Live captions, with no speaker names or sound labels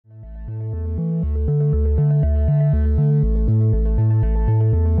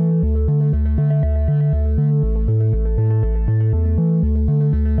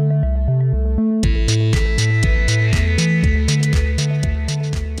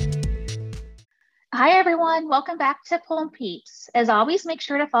Hi, everyone. Welcome back to Poem Peeps. As always, make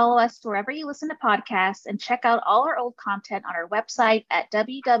sure to follow us wherever you listen to podcasts and check out all our old content on our website at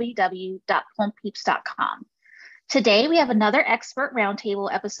www.poempeeps.com. Today, we have another expert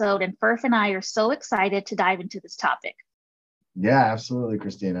roundtable episode, and Furf and I are so excited to dive into this topic. Yeah, absolutely,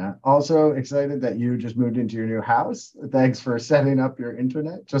 Christina. Also excited that you just moved into your new house. Thanks for setting up your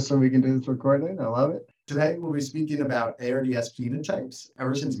internet just so we can do this recording. I love it. Today, we'll be speaking about ARDS phenotypes.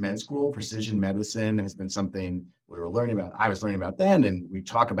 Ever since med school, precision medicine has been something we were learning about. I was learning about then, and we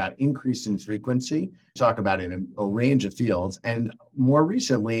talk about increase in frequency, talk about it in a range of fields. And more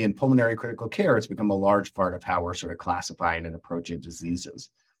recently, in pulmonary critical care, it's become a large part of how we're sort of classifying and approaching diseases.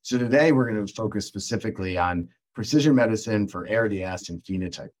 So today, we're going to focus specifically on precision medicine for ARDS and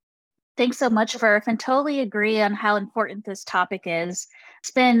phenotype. Thanks so much, Furf, and totally agree on how important this topic is.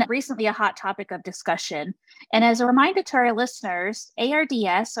 It's been recently a hot topic of discussion. And as a reminder to our listeners,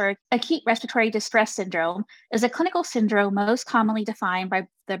 ARDS, or acute respiratory distress syndrome, is a clinical syndrome most commonly defined by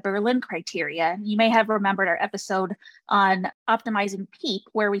the Berlin criteria. You may have remembered our episode on optimizing PEEP,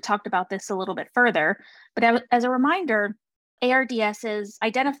 where we talked about this a little bit further. But as a reminder, ARDS is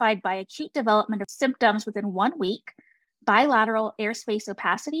identified by acute development of symptoms within 1 week, bilateral airspace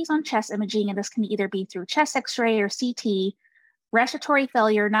opacities on chest imaging, and this can either be through chest x-ray or CT, respiratory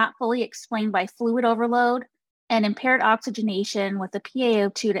failure not fully explained by fluid overload, and impaired oxygenation with a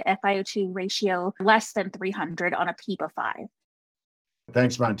PaO2 to FiO2 ratio less than 300 on a PEEP of 5.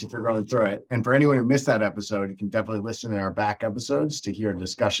 Thanks, Monty, for going through it. And for anyone who missed that episode, you can definitely listen in our back episodes to hear a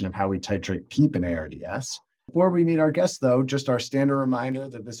discussion of how we titrate PEEP in ARDS. Before we meet our guests, though, just our standard reminder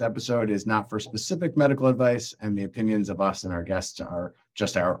that this episode is not for specific medical advice, and the opinions of us and our guests are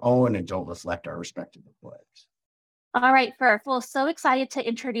just our own and don't reflect our respective employers. All right, Furf. Well, so excited to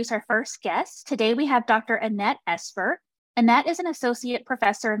introduce our first guest. Today we have Dr. Annette Esper. Annette is an associate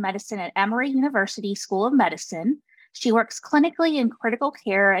professor of medicine at Emory University School of Medicine. She works clinically in critical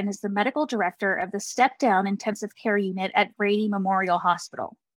care and is the medical director of the step-down intensive care unit at Brady Memorial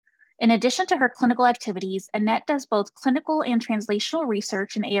Hospital. In addition to her clinical activities, Annette does both clinical and translational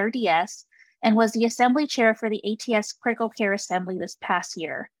research in ARDS and was the assembly chair for the ATS Critical Care Assembly this past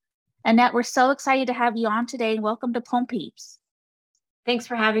year. Annette, we're so excited to have you on today, and welcome to Poem Peeps. Thanks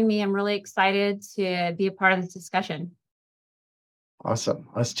for having me. I'm really excited to be a part of this discussion. Awesome.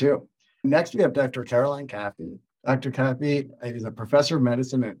 Us too. Next, we have Dr. Caroline Caffey. Dr. Caffey is a professor of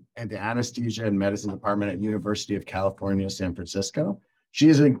medicine at the anesthesia and medicine department at University of California, San Francisco. She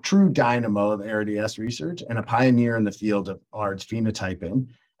is a true dynamo of ARDS research and a pioneer in the field of ARDS phenotyping.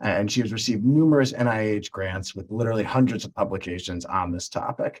 And she has received numerous NIH grants with literally hundreds of publications on this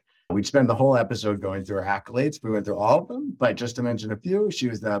topic. We'd spend the whole episode going through her accolades. We went through all of them, but just to mention a few, she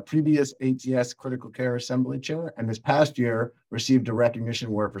was the previous ATS Critical Care Assembly Chair, and this past year received a recognition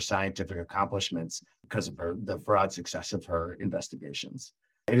award for scientific accomplishments because of the broad success of her investigations.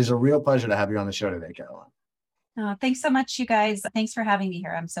 It is a real pleasure to have you on the show today, Caroline. Thanks so much, you guys. Thanks for having me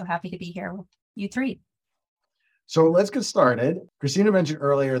here. I'm so happy to be here with you three. So let's get started. Christina mentioned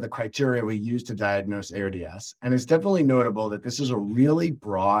earlier the criteria we use to diagnose ARDS, and it's definitely notable that this is a really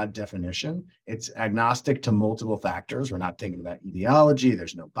broad definition. It's agnostic to multiple factors. We're not thinking about etiology.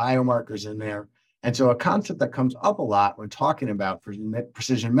 There's no biomarkers in there. And so a concept that comes up a lot when talking about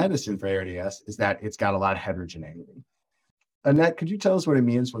precision medicine for ARDS is that it's got a lot of heterogeneity. Annette, could you tell us what it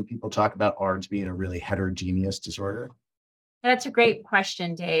means when people talk about ARDS being a really heterogeneous disorder? That's a great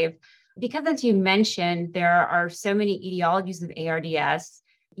question, Dave. Because as you mentioned, there are so many etiologies of ARDS.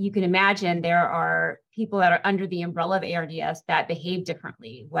 You can imagine there are people that are under the umbrella of ARDS that behave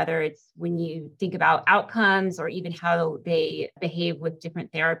differently, whether it's when you think about outcomes or even how they behave with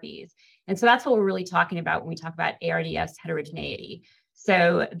different therapies. And so that's what we're really talking about when we talk about ARDS heterogeneity.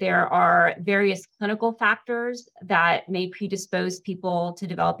 So there are various clinical factors that may predispose people to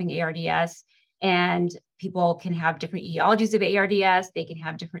developing ARDS, and people can have different etiologies of ARDS. They can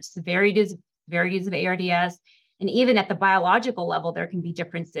have different severities of ARDS. And even at the biological level, there can be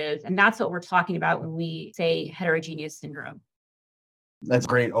differences. And that's what we're talking about when we say heterogeneous syndrome. That's a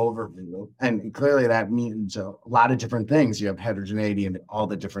great overview. And clearly that means a lot of different things. You have heterogeneity in all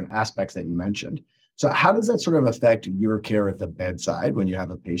the different aspects that you mentioned. So how does that sort of affect your care at the bedside when you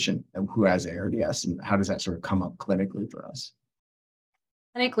have a patient who has ARDS? And how does that sort of come up clinically for us?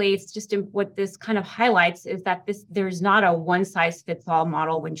 Clinically, it's just what this kind of highlights is that there's not a one-size-fits-all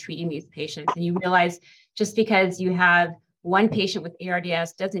model when treating these patients. And you realize just because you have one patient with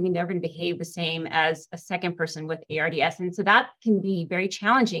ARDS doesn't mean they're going to behave the same as a second person with ARDS. And so that can be very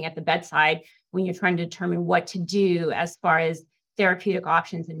challenging at the bedside when you're trying to determine what to do as far as therapeutic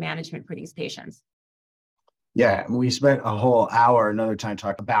options and management for these patients. Yeah, and we spent a whole hour another time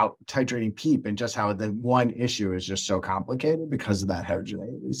talking about titrating PEEP and just how the one issue is just so complicated because of that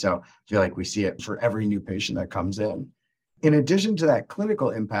heterogeneity. So I feel like we see it for every new patient that comes in. In addition to that clinical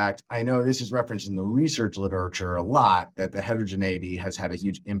impact, I know this is referenced in the research literature a lot that the heterogeneity has had a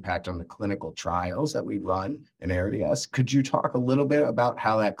huge impact on the clinical trials that we run in ARDS. Could you talk a little bit about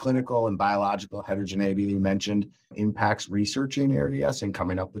how that clinical and biological heterogeneity you mentioned impacts researching ARDS and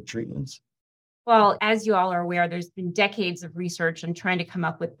coming up with treatments? Well, as you all are aware, there's been decades of research on trying to come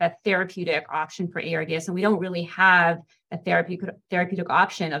up with a therapeutic option for ARDS, and we don't really have a therapeutic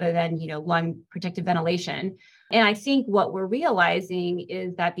option other than, lung protective ventilation. And I think what we're realizing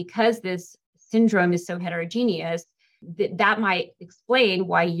is that because this syndrome is so heterogeneous, that might explain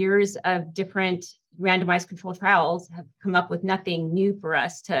why years of different randomized controlled trials have come up with nothing new for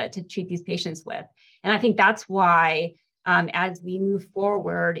us to treat these patients with. And I think that's why as we move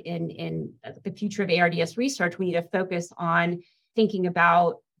forward in the future of ARDS research, we need to focus on thinking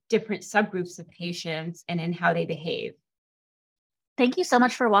about different subgroups of patients and in how they behave. Thank you so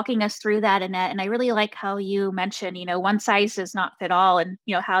much for walking us through that, Annette. And I really like how you mentioned, one size does not fit all, and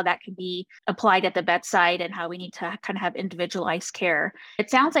how that can be applied at the bedside and how we need to kind of have individualized care.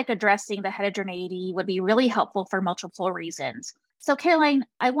 It sounds like addressing the heterogeneity would be really helpful for multiple reasons. So, Caroline,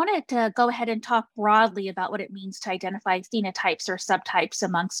 I wanted to go ahead and talk broadly about what it means to identify phenotypes or subtypes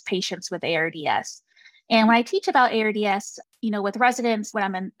amongst patients with ARDS. And when I teach about ARDS, with residents, when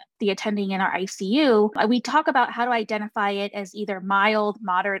I'm attending in our ICU, we talk about how to identify it as either mild,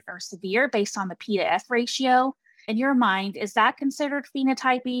 moderate, or severe based on the P to F ratio. In your mind, is that considered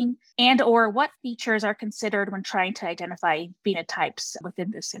phenotyping? And or what features are considered when trying to identify phenotypes within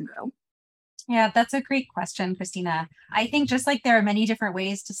the syndrome? Yeah, that's a great question, Christina. I think just like there are many different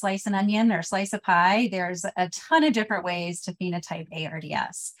ways to slice an onion or slice a pie, there's a ton of different ways to phenotype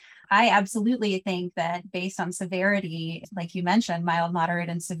ARDS. I absolutely think that based on severity, like you mentioned, mild, moderate,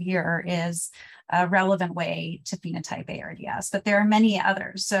 and severe is a relevant way to phenotype ARDS, but there are many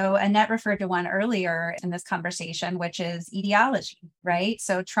others. So Annette referred to one earlier in this conversation, which is etiology, right?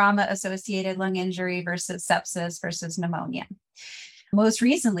 So trauma-associated lung injury versus sepsis versus pneumonia. Most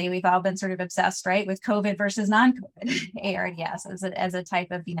recently, we've all been sort of obsessed, right, with COVID versus non-COVID ARDS as a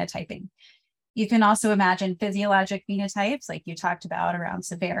type of phenotyping. You can also imagine physiologic phenotypes, like you talked about around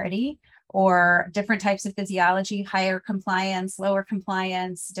severity, or different types of physiology, higher compliance, lower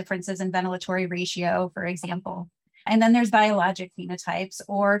compliance, differences in ventilatory ratio, for example. And then there's biologic phenotypes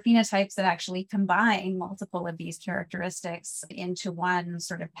or phenotypes that actually combine multiple of these characteristics into one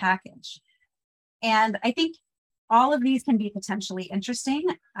sort of package. And I think all of these can be potentially interesting.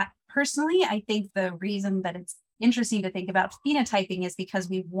 Personally, I think the reason that it's interesting to think about phenotyping is because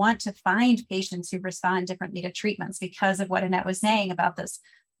we want to find patients who respond differently to treatments because of what Annette was saying about this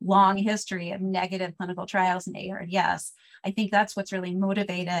long history of negative clinical trials in ARDS. I think that's what's really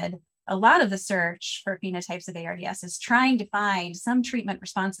motivated a lot of the search for phenotypes of ARDS is trying to find some treatment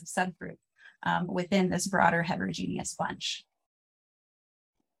responsive subgroup within this broader heterogeneous bunch.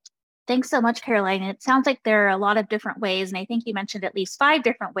 Thanks so much, Caroline. It sounds like there are a lot of different ways, and I think you mentioned at least 5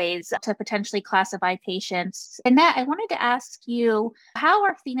 different ways to potentially classify patients. Annette, I wanted to ask you, how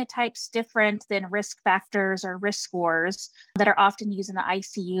are phenotypes different than risk factors or risk scores that are often used in the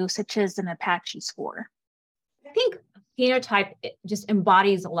ICU, such as an Apache score? I think phenotype just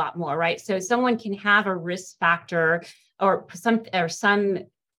embodies a lot more, right? So someone can have a risk factor or some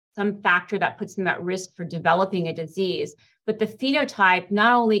factor that puts them at risk for developing a disease. But the phenotype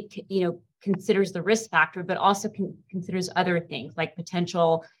not only, considers the risk factor, but also considers other things like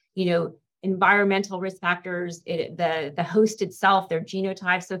potential, environmental risk factors, the host itself, their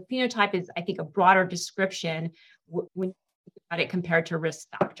genotype. So phenotype is, I think, a broader description when you think about it compared to risk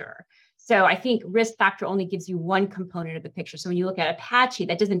factor. So I think risk factor only gives you one component of the picture. So when you look at Apache,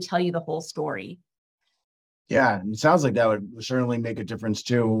 that doesn't tell you the whole story. Yeah, it sounds like that would certainly make a difference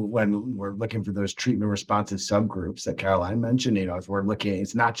too when we're looking for those treatment responsive subgroups that Caroline mentioned. If we're looking,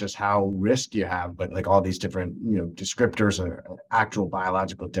 it's not just how risk you have, but like all these different, descriptors or actual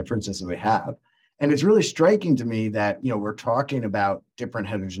biological differences that we have. And it's really striking to me that, we're talking about different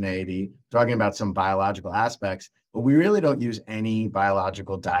heterogeneity, talking about some biological aspects, but we really don't use any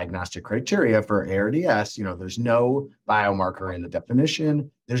biological diagnostic criteria for ARDS. There's no biomarker in the definition.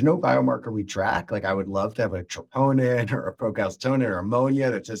 There's no biomarker we track. Like I would love to have a troponin or a procalcitonin or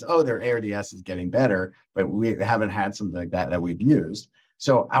ammonia that says, oh, their ARDS is getting better, but we haven't had something like that we've used.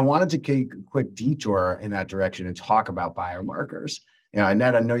 So I wanted to take a quick detour in that direction and talk about biomarkers.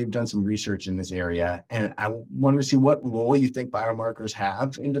 Annette, I know you've done some research in this area, and I wanted to see what role you think biomarkers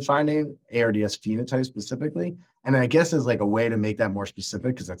have in defining ARDS phenotype specifically. And I guess as like a way to make that more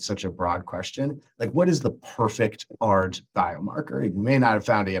specific, because that's such a broad question, like what is the perfect ARD biomarker? You may not have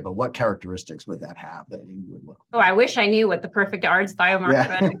found it yet, but what characteristics would that have that you would look? Oh, I wish I knew what the perfect ARDS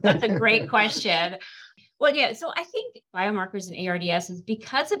biomarker is. That's a great question. Well, yeah, so I think biomarkers in ARDS is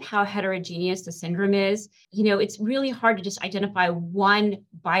because of how heterogeneous the syndrome is, it's really hard to just identify one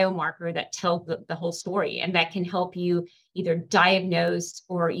biomarker that tells the whole story and that can help you either diagnose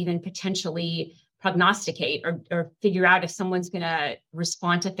or even potentially prognosticate or figure out if someone's going to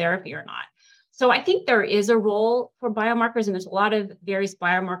respond to therapy or not. So I think there is a role for biomarkers, and there's a lot of various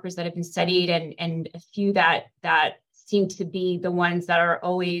biomarkers that have been studied and a few that seem to be the ones that are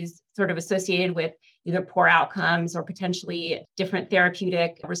always sort of associated with either poor outcomes or potentially different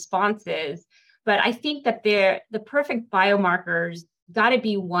therapeutic responses. But I think that the perfect biomarkers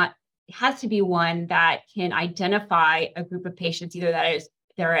has to be one that can identify a group of patients, either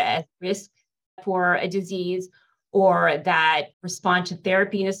they're at risk for a disease or that respond to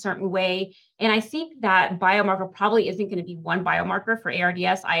therapy in a certain way. And I think that biomarker probably isn't going to be one biomarker for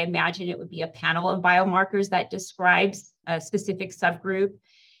ARDS. I imagine it would be a panel of biomarkers that describes a specific subgroup.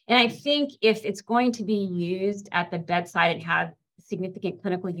 And I think if it's going to be used at the bedside and have significant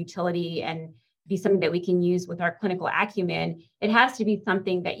clinical utility and be something that we can use with our clinical acumen, it has to be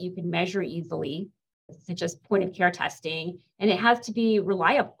something that you can measure easily, such as point of care testing, and it has to be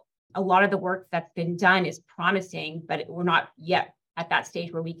reliable. A lot of the work that's been done is promising, but we're not yet at that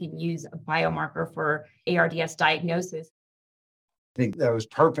stage where we can use a biomarker for ARDS diagnosis. I think that was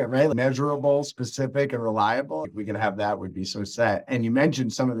perfect, right? Measurable, specific, and reliable. If we could have that, would be so set. And you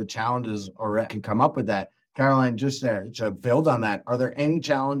mentioned some of the challenges or can come up with that. Caroline, just to build on that, are there any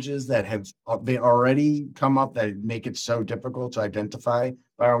challenges that have already come up that make it so difficult to identify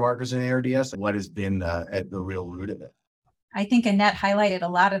biomarkers in ARDS? What has been at the real root of it? I think Annette highlighted a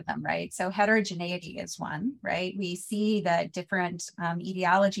lot of them, right? So heterogeneity is one, right? We see that different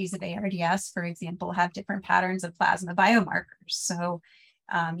etiologies of ARDS, for example, have different patterns of plasma biomarkers. So,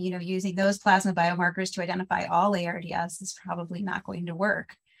 using those plasma biomarkers to identify all ARDS is probably not going to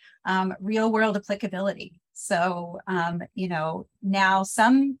work. Real world applicability. So, now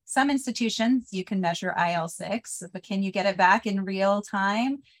some institutions you can measure IL-6, but can you get it back in real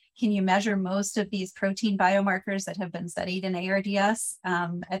time? Can you measure most of these protein biomarkers that have been studied in ARDS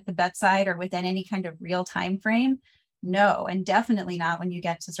at the bedside or within any kind of real time frame? No, and definitely not when you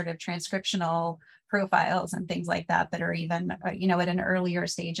get to sort of transcriptional profiles and things like that are even, at an earlier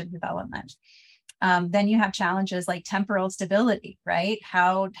stage of development. Then you have challenges like temporal stability, right?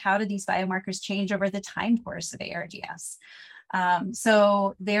 How do these biomarkers change over the time course of ARDS?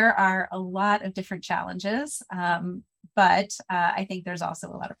 So there are a lot of different challenges. But I think there's also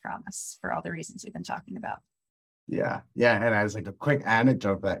a lot of promise for all the reasons we've been talking about. Yeah. And as like a quick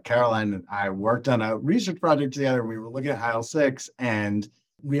anecdote that Caroline and I worked on a research project together. We were looking at IL-6 and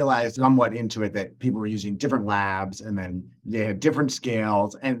realized somewhat into it that people were using different labs and then they had different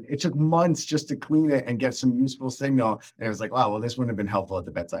scales. And it took months just to clean it and get some useful signal. And it was like, wow, well, this wouldn't have been helpful at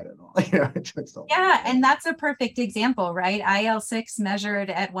the bedside at all. Yeah. And that's a perfect example, right? IL-6 measured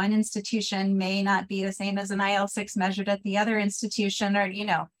at one institution may not be the same as an IL-6 measured at the other institution or,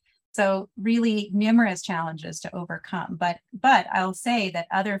 so really numerous challenges to overcome. But I'll say that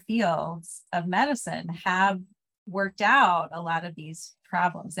other fields of medicine have worked out a lot of these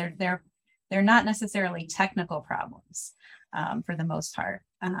problems. They're not necessarily technical problems for the most part.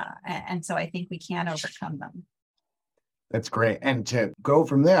 And so I think we can overcome them. That's great. And to go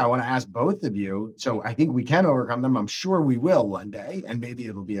from there, I want to ask both of you. So I think we can overcome them. I'm sure we will one day, and maybe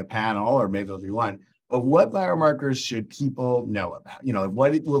it'll be a panel or maybe it'll be one. But what biomarkers should people know about?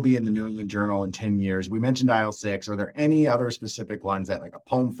 What it will be in the New England Journal in 10 years? We mentioned IL-6. Are there any other specific ones that like a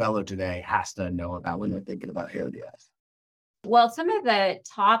Pome Fellow today has to know about when they're thinking about ARDS? Well, some of the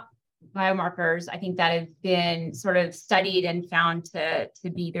top biomarkers, I think that have been sort of studied and found to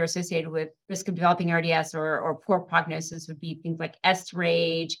be either associated with risk of developing ARDS or poor prognosis would be things like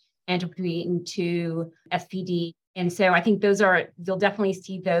sRAGE, angiopoietin 2, FPD. And so I think you'll definitely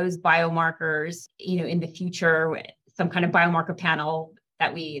see those biomarkers, in the future, some kind of biomarker panel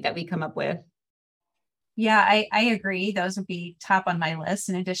that we come up with. Yeah, I agree. Those would be top on my list,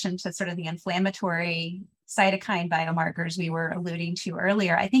 in addition to sort of the inflammatory cytokine biomarkers we were alluding to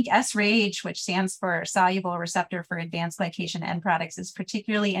earlier. I think sRAGE, which stands for soluble receptor for advanced glycation end products, is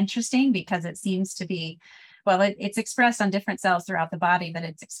particularly interesting because it seems to be, it's expressed on different cells throughout the body, but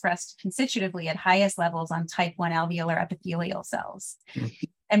it's expressed constitutively at highest levels on type 1 alveolar epithelial cells.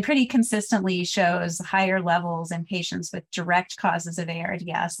 and pretty consistently shows higher levels in patients with direct causes of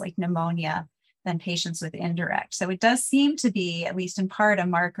ARDS, like pneumonia, than patients with indirect. So it does seem to be, at least in part, a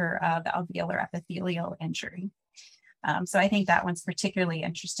marker of alveolar epithelial injury. So I think that one's particularly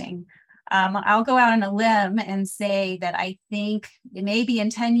interesting. I'll go out on a limb and say that I think maybe in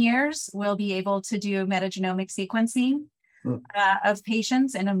 10 years, we'll be able to do metagenomic sequencing of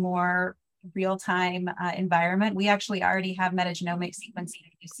patients in a more real-time environment. We actually already have metagenomic sequencing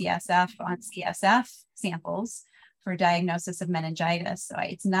at UCSF on CSF samples for diagnosis of meningitis. So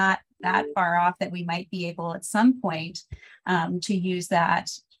it's not that far off that we might be able at some point to use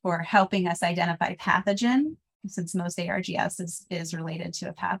that for helping us identify pathogen, since most ARDS is related to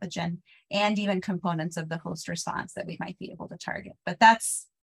a pathogen, and even components of the host response that we might be able to target. But that's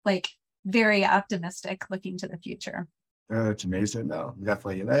like very optimistic looking to the future. It's amazing, though.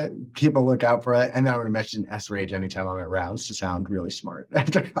 Definitely. People look out for it. And I'm going to mention S-Rage anytime I'm at rounds to sound really smart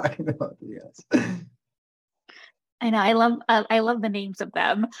after talking about the I know, I love the names of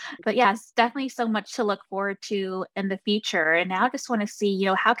them, but yes, definitely so much to look forward to in the future. And now I just want to see,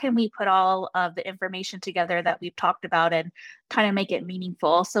 how can we put all of the information together that we've talked about and kind of make it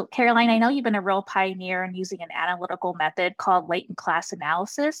meaningful? So Caroline, I know you've been a real pioneer in using an analytical method called latent class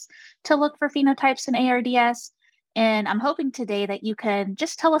analysis to look for phenotypes in ARDS. And I'm hoping today that you can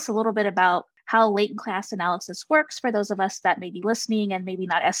just tell us a little bit about how latent class analysis works for those of us that may be listening and maybe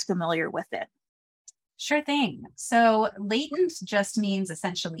not as familiar with it. Sure thing. So latent just means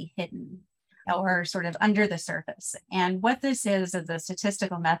essentially hidden or sort of under the surface. And what this is a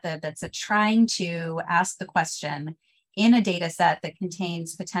statistical method that's trying to ask the question in a data set that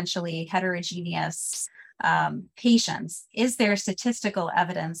contains potentially heterogeneous patients, is there statistical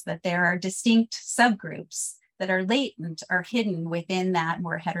evidence that there are distinct subgroups that are latent or hidden within that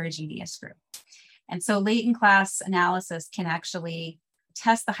more heterogeneous group? And so latent class analysis can actually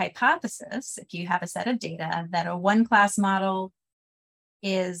test the hypothesis, if you have a set of data, that a one-class model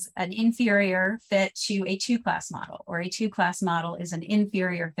is an inferior fit to a two-class model, or a two-class model is an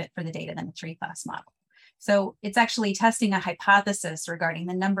inferior fit for the data than a three-class model. So it's actually testing a hypothesis regarding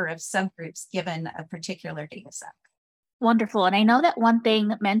the number of subgroups given a particular data set. Wonderful. And I know that one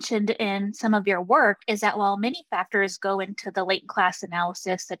thing mentioned in some of your work is that while many factors go into the latent class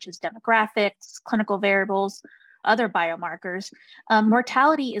analysis, such as demographics, clinical variables, other biomarkers,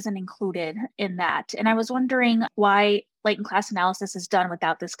 mortality isn't included in that. And I was wondering why latent class analysis is done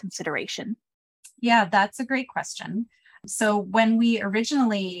without this consideration. Yeah, that's a great question. So when we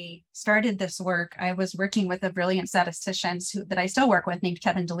originally started this work, I was working with a brilliant statistician that I still work with named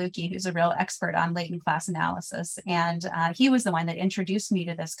Kevin DeLucchi, who's a real expert on latent class analysis. And he was the one that introduced me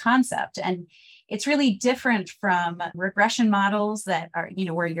to this concept. And it's really different from regression models that are,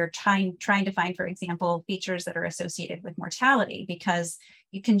 where you're trying to find, for example, features that are associated with mortality, because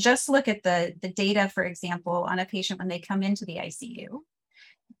you can just look at the data, for example, on a patient when they come into the ICU,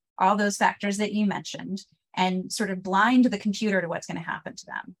 all those factors that you mentioned, and sort of blind the computer to what's going to happen to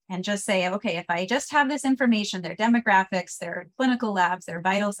them and just say, okay, if I just have this information, their demographics, their clinical labs, their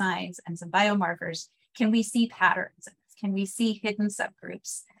vital signs, and some biomarkers, can we see patterns? Can we see hidden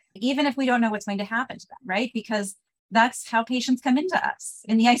subgroups? Even if we don't know what's going to happen to them, right? Because that's how patients come into us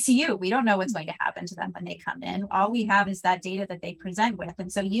in the ICU. We don't know what's going to happen to them when they come in. All we have is that data that they present with.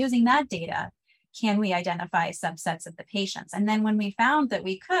 And so using that data, can we identify subsets of the patients? And then when we found that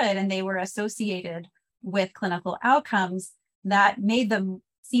we could, and they were associated with clinical outcomes, that made them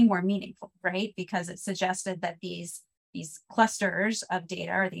seem more meaningful, right? Because it suggested that these clusters of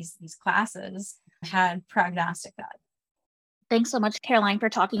data, or these classes, had prognostic value. Thanks so much, Caroline, for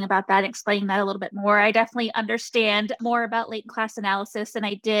talking about that and explaining that a little bit more. I definitely understand more about latent class analysis than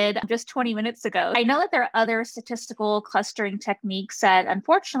I did just 20 minutes ago. I know that there are other statistical clustering techniques that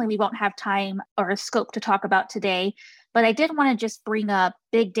unfortunately we won't have time or scope to talk about today, but I did want to just bring up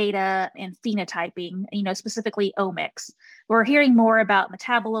big data and phenotyping, specifically omics. We're hearing more about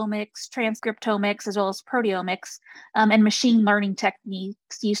metabolomics, transcriptomics, as well as proteomics, and machine learning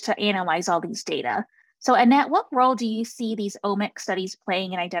techniques used to analyze all these data. So Annette, what role do you see these omics studies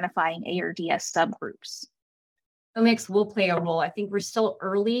playing in identifying ARDS subgroups? Omics will play a role. I think we're still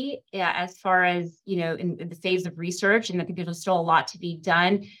early as far as, in the phase of research, and I think there's still a lot to be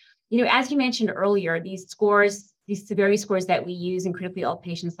done. As you mentioned earlier, these scores, these severity scores that we use in critically ill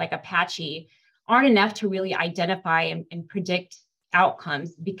patients like Apache aren't enough to really identify and predict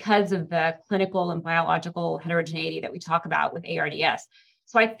outcomes because of the clinical and biological heterogeneity that we talk about with ARDS.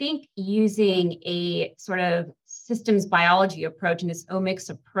 So I think using a sort of systems biology approach and this omics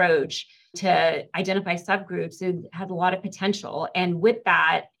approach to identify subgroups has a lot of potential. And with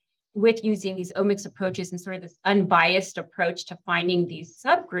that, with using these omics approaches and sort of this unbiased approach to finding these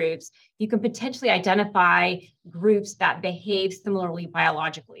subgroups, you can potentially identify groups that behave similarly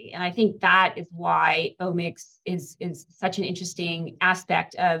biologically. And I think that is why omics is such an interesting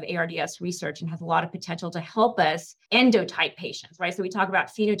aspect of ARDS research and has a lot of potential to help us endotype patients, right? So we talk about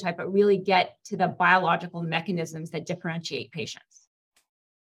phenotype, but really get to the biological mechanisms that differentiate patients.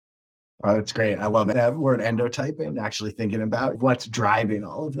 Oh, that's great. I love that word endotyping, actually thinking about what's driving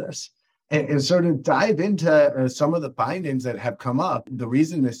all of this. And sort of dive into some of the findings that have come up. The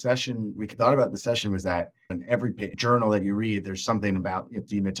reason we thought about the session was that in every journal that you read, there's something about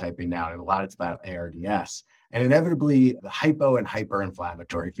phenotyping now, and a lot it's about ARDS. And inevitably, the hypo and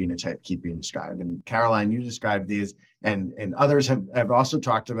hyperinflammatory phenotype keep being described. And Caroline, you described these, and others have also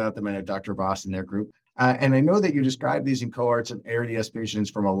talked about them, and Dr. Voss in their group. And I know that you described these in cohorts of ARDS patients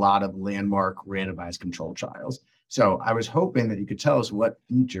from a lot of landmark randomized controlled trials. So I was hoping that you could tell us what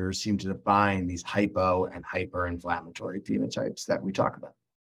features seem to define these hypo and hyperinflammatory phenotypes that we talk about.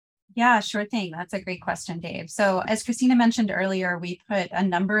 Yeah, sure thing. That's a great question, Dave. So as Christina mentioned earlier, we put a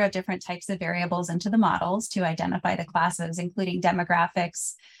number of different types of variables into the models to identify the classes, including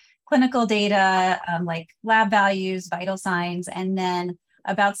demographics, clinical data, like lab values, vital signs, and then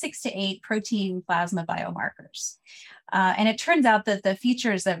about 6 to 8 protein plasma biomarkers. And it turns out that the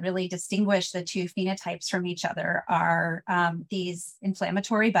features that really distinguish the two phenotypes from each other are these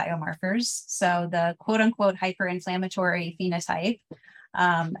inflammatory biomarkers. So the quote unquote hyperinflammatory phenotype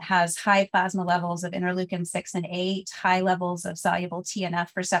has high plasma levels of interleukin 6 and 8, high levels of soluble TNF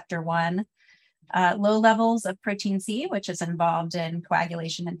receptor 1, low levels of protein C, which is involved in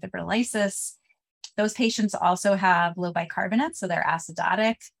coagulation and fibrinolysis. Those patients also have low bicarbonate, so they're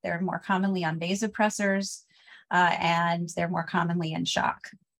acidotic. They're more commonly on vasopressors, and they're more commonly in shock.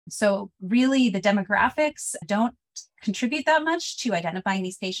 So really, the demographics don't contribute that much to identifying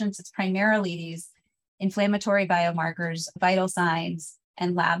these patients. It's primarily these inflammatory biomarkers, vital signs,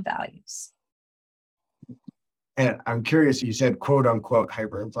 and lab values. And I'm curious, you said quote unquote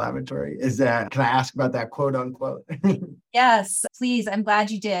hyperinflammatory. Can I ask about that quote unquote? Yes, please. I'm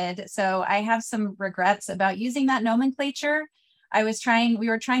glad you did. So I have some regrets about using that nomenclature. We were trying when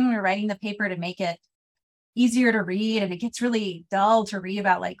we were writing the paper to make it easier to read, and it gets really dull to read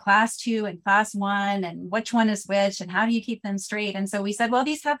about like class 2 and class 1 and which one is which and how do you keep them straight. And so we said, well,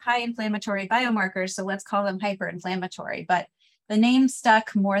 these have high inflammatory biomarkers, so let's call them hyperinflammatory. But the name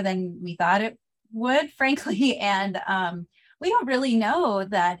stuck more than we thought it would, frankly. And we don't really know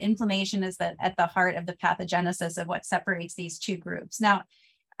that inflammation is at the heart of the pathogenesis of what separates these two groups. Now,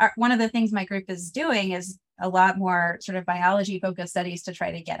 one of the things my group is doing is a lot more sort of biology focused studies to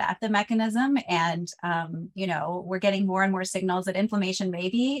try to get at the mechanism. And, we're getting more and more signals that inflammation may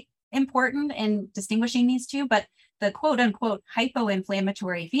be important in distinguishing these two, but the quote unquote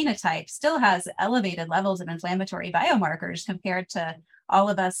hypoinflammatory phenotype still has elevated levels of inflammatory biomarkers compared to all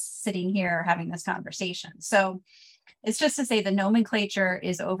of us sitting here having this conversation. So it's just to say the nomenclature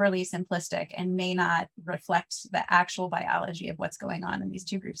is overly simplistic and may not reflect the actual biology of what's going on in these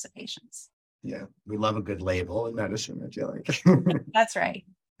two groups of patients. Yeah, we love a good label in medicine, I feel like. That's right.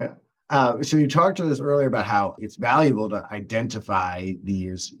 Yeah. So you talked to us earlier about how it's valuable to identify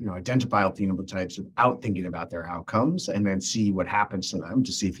these, identifiable phenotypes without thinking about their outcomes and then see what happens to them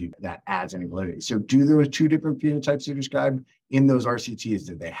to see if that adds any validity. So do those two different phenotypes you described in those RCTs,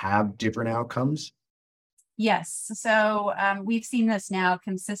 did they have different outcomes? Yes. So we've seen this now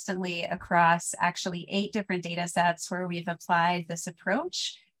consistently across actually 8 different data sets where we've applied this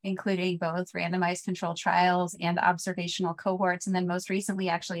approach, including both randomized controlled trials and observational cohorts. And then most recently,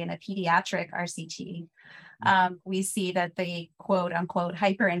 actually in a pediatric RCT, we see that the quote unquote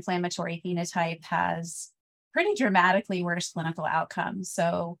hyperinflammatory phenotype has pretty dramatically worse clinical outcomes.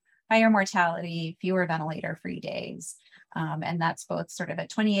 So higher mortality, fewer ventilator-free days. And that's both sort of at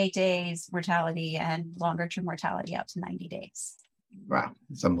 28 days mortality and longer term mortality up to 90 days. Wow,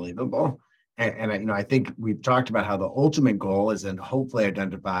 it's unbelievable. And I think we've talked about how the ultimate goal is to hopefully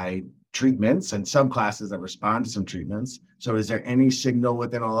identify treatments and subclasses that respond to some treatments. So is there any signal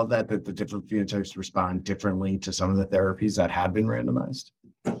within all of that the different phenotypes respond differently to some of the therapies that have been randomized?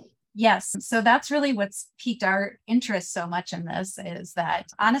 Yes. So that's really what's piqued our interest so much in this, is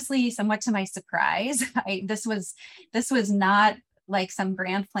that honestly, somewhat to my surprise, this was not like some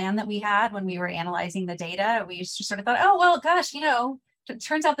grand plan that we had when we were analyzing the data. We just sort of thought, oh, well, gosh, it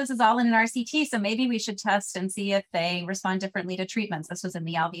turns out this is all in an RCT, so maybe we should test and see if they respond differently to treatments. This was in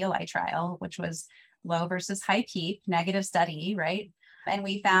the alveoli trial, which was low versus high PEEP, negative study, right? And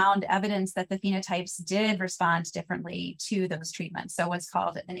we found evidence that the phenotypes did respond differently to those treatments. So what's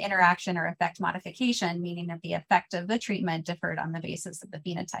called an interaction or effect modification, meaning that the effect of the treatment differed on the basis of the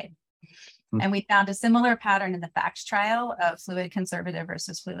phenotype. And we found a similar pattern in the FACT trial of fluid conservative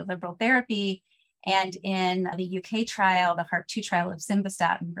versus fluid liberal therapy, and in the UK trial, the HARP2 trial of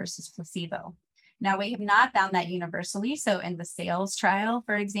simvastatin versus placebo. Now, we have not found that universally. So in the SAILS trial,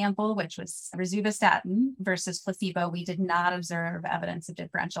 for example, which was rosuvastatin versus placebo, we did not observe evidence of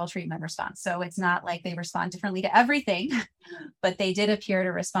differential treatment response. So it's not like they respond differently to everything, but they did appear to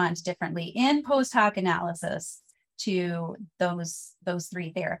respond differently in post hoc analysis to those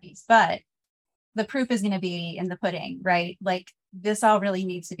three therapies. But the proof is going to be in the pudding, right? Like this all really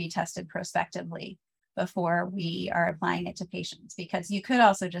needs to be tested prospectively before we are applying it to patients, because you could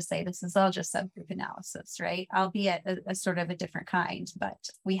also just say this is all just subgroup analysis, right? Albeit a sort of a different kind, but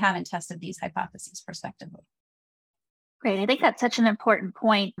we haven't tested these hypotheses prospectively. Great. I think that's such an important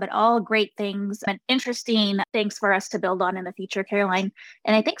point, but all great things and interesting things for us to build on in the future, Caroline.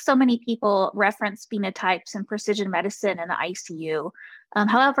 And I think so many people reference phenotypes and precision medicine in the ICU.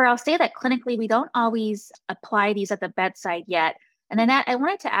 However, I'll say that clinically, we don't always apply these at the bedside yet. And then I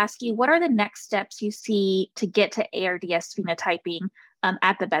wanted to ask you, what are the next steps you see to get to ARDS phenotyping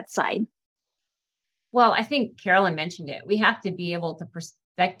at the bedside? Well, I think Carolyn mentioned it. We have to be able to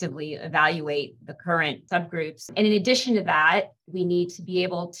prospectively evaluate the current subgroups. And in addition to that, we need to be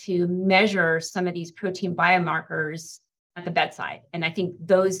able to measure some of these protein biomarkers at the bedside. And I think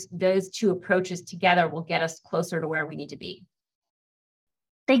those two approaches together will get us closer to where we need to be.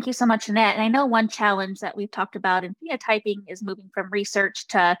 Thank you so much, Annette. And I know one challenge that we've talked about in phenotyping is moving from research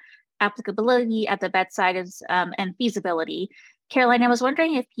to applicability at the bedside and feasibility. Caroline, I was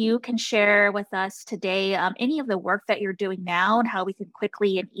wondering if you can share with us today any of the work that you're doing now and how we can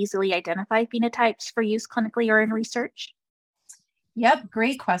quickly and easily identify phenotypes for use clinically or in research. Yep,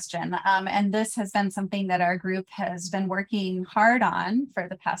 great question. And this has been something that our group has been working hard on for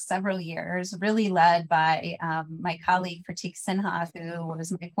the past several years, really led by my colleague Pratik Sinha, who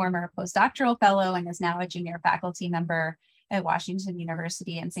was my former postdoctoral fellow and is now a junior faculty member at Washington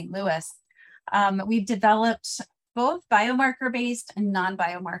University in St. Louis. We've developed both biomarker-based and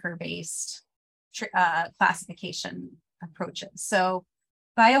non-biomarker-based classification approaches. So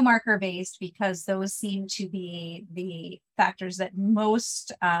biomarker-based, because those seem to be the factors that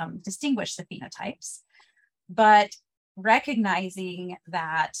most distinguish the phenotypes, but recognizing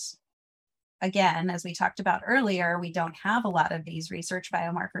that, again, as we talked about earlier, we don't have a lot of these research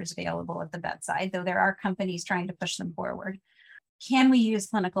biomarkers available at the bedside, though there are companies trying to push them forward. Can we use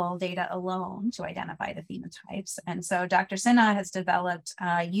clinical data alone to identify the phenotypes? And so Dr. Sinha has developed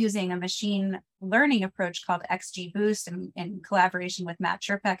using a machine learning approach called XGBoost in collaboration with Matt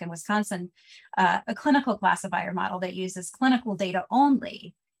Sherpeck in Wisconsin, a clinical classifier model that uses clinical data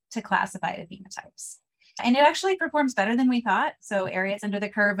only to classify the phenotypes. And it actually performs better than we thought. So areas under the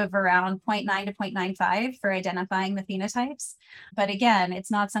curve of around 0.9 to 0.95 for identifying the phenotypes. But again, it's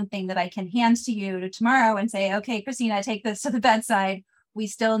not something that I can hand to you tomorrow and say, okay, Christina, take this to the bedside. We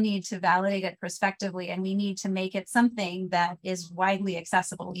still need to validate it prospectively, and we need to make it something that is widely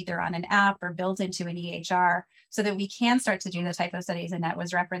accessible, either on an app or built into an EHR, so that we can start to do the type of studies Annette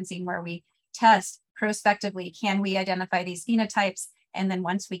was referencing, where we test prospectively, can we identify these phenotypes? And then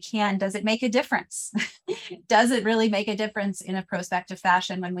once we can, does it make a difference? Does it really make a difference in a prospective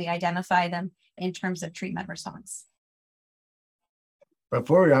fashion when we identify them in terms of treatment response?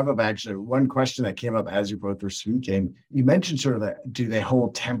 Before we wrap up, actually, one question that came up as you both were speaking, you mentioned sort of that, do they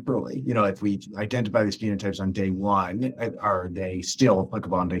hold temporally? You know, if we identify these phenotypes on day 1, are they still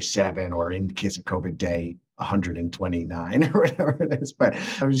applicable on day 7, or in the case of COVID, day 129 or whatever it is? But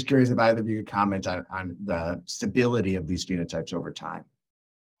I'm just curious if either of you could comment on the stability of these phenotypes over time.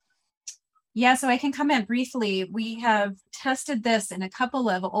 Yeah, so I can comment briefly. We have tested this in a couple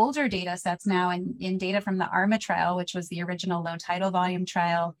of older data sets now in data from the ARMA trial, which was the original low tidal volume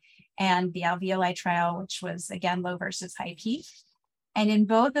trial, and the alveoli trial, which was, again, low versus high peak. And in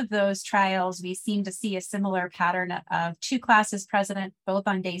both of those trials, we seem to see a similar pattern of 2 classes present, both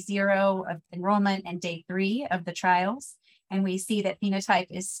on day 0 of enrollment and day 3 of the trials. And we see that phenotype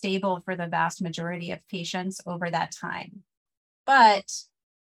is stable for the vast majority of patients over that time. But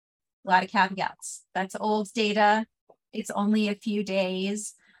a lot of caveats. That's old data. It's only a few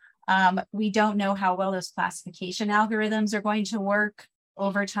days. We don't know how well those classification algorithms are going to work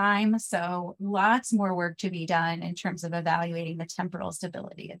over time. So lots more work to be done in terms of evaluating the temporal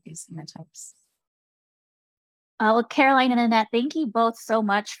stability of these phenotypes. Well, Caroline and Annette, thank you both so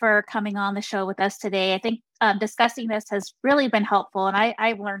much for coming on the show with us today. I think discussing this has really been helpful, and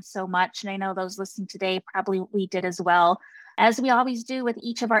I've learned so much, and I know those listening today probably we did as well. As we always do with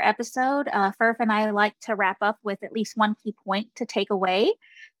each of our episodes, Furf and I like to wrap up with at least one key point to take away.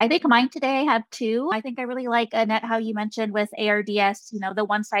 I think mine today I have two. I think I really like, Annette, how you mentioned with ARDS, the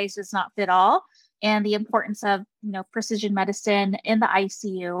one size does not fit all, and the importance of, precision medicine in the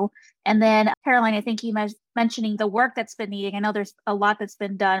ICU. And then Caroline, I think you mentioning the work that's been needing. I know there's a lot that's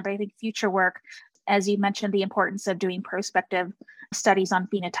been done, but I think future work, as you mentioned, the importance of doing prospective studies on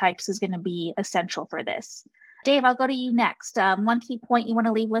phenotypes is going to be essential for this. Dave, I'll go to you next. One key point you want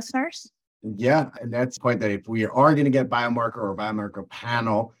to leave listeners? Yeah, and that's the point that if we are going to get biomarker or biomarker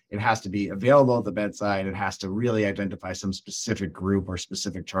panel, it has to be available at the bedside. It has to really identify some specific group or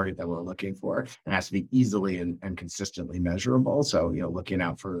specific target that we're looking for. It has to be easily and consistently measurable. So, looking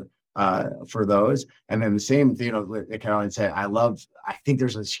out for those. And then the same, like Caroline said, I think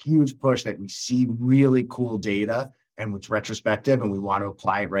there's this huge push that we see really cool data and it's retrospective and we want to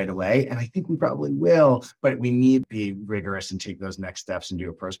apply it right away. And I think we probably will, but we need to be rigorous and take those next steps and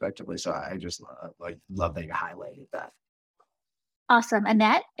do it prospectively. So I just love that you highlighted that. Awesome.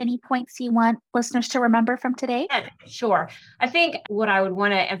 Annette, any points you want listeners to remember from today? Yeah, sure. I think what I would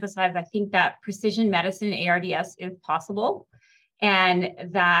want to emphasize, I think that precision medicine in ARDS is possible. And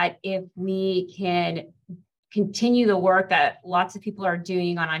that if we can continue the work that lots of people are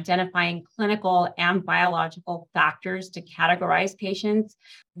doing on identifying clinical and biological factors to categorize patients,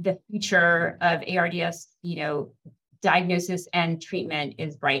 the future of ARDS, diagnosis and treatment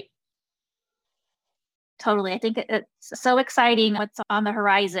is bright. Totally. I think it's so exciting what's on the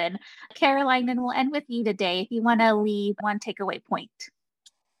horizon. Caroline, and we'll end with you today. If you want to leave one takeaway point.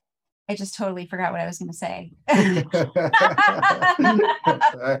 I just totally forgot what I was going to say.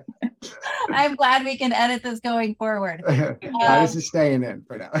 I'm glad we can edit this going forward. This is staying in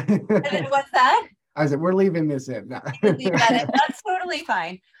for now. What's that? I said, we're leaving this in. No. That's totally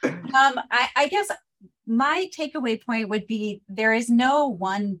fine. I guess my takeaway point would be there is no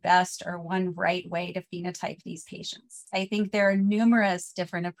one best or one right way to phenotype these patients. I think there are numerous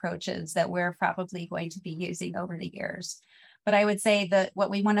different approaches that we're probably going to be using over the years. But I would say that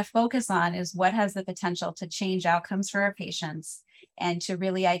what we want to focus on is what has the potential to change outcomes for our patients and to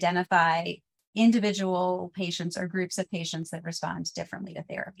really identify individual patients or groups of patients that respond differently to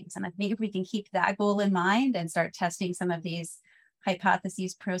therapies. And I think if we can keep that goal in mind and start testing some of these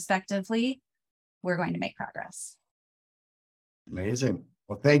hypotheses prospectively, we're going to make progress. Amazing.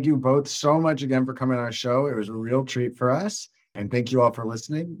 Well, thank you both so much again for coming on our show. It was a real treat for us. And thank you all for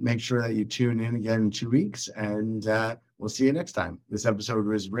listening. Make sure that you tune in again in 2 weeks, and we'll see you next time. This episode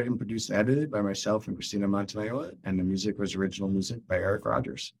was written, produced, and edited by myself and Christina Montemayor, and the music was original music by Eric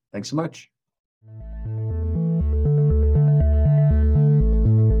Rogers. Thanks so much.